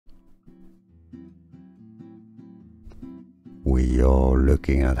We are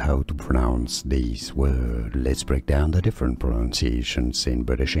looking at how to pronounce these words. Let's break down the different pronunciations in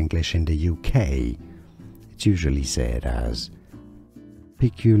British English in the UK. It's usually said as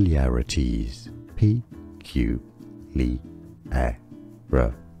peculiarities, P-Q-L-E-A-R-T,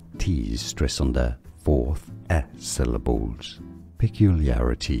 stress on the fourth S syllables,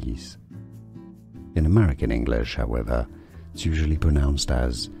 peculiarities. In American English, however, it's usually pronounced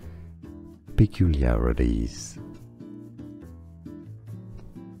as peculiarities.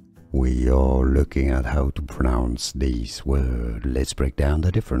 We are looking at how to pronounce these words. Let's break down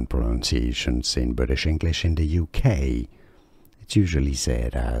the different pronunciations in British English in the UK. It's usually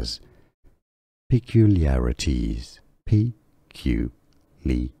said as peculiarities, P-Q-L-E-A-R-T,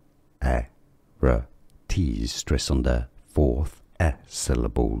 stress on the fourth S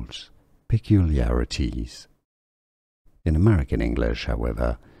syllables, peculiarities. In American English,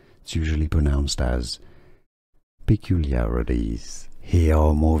 however, it's usually pronounced as peculiarities. Here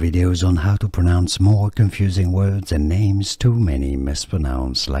are more videos on how to pronounce more confusing words and names too many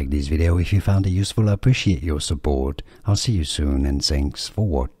mispronounced. Like this video if you found it useful. I appreciate your support. I'll see you soon and thanks for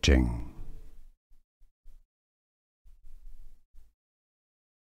watching.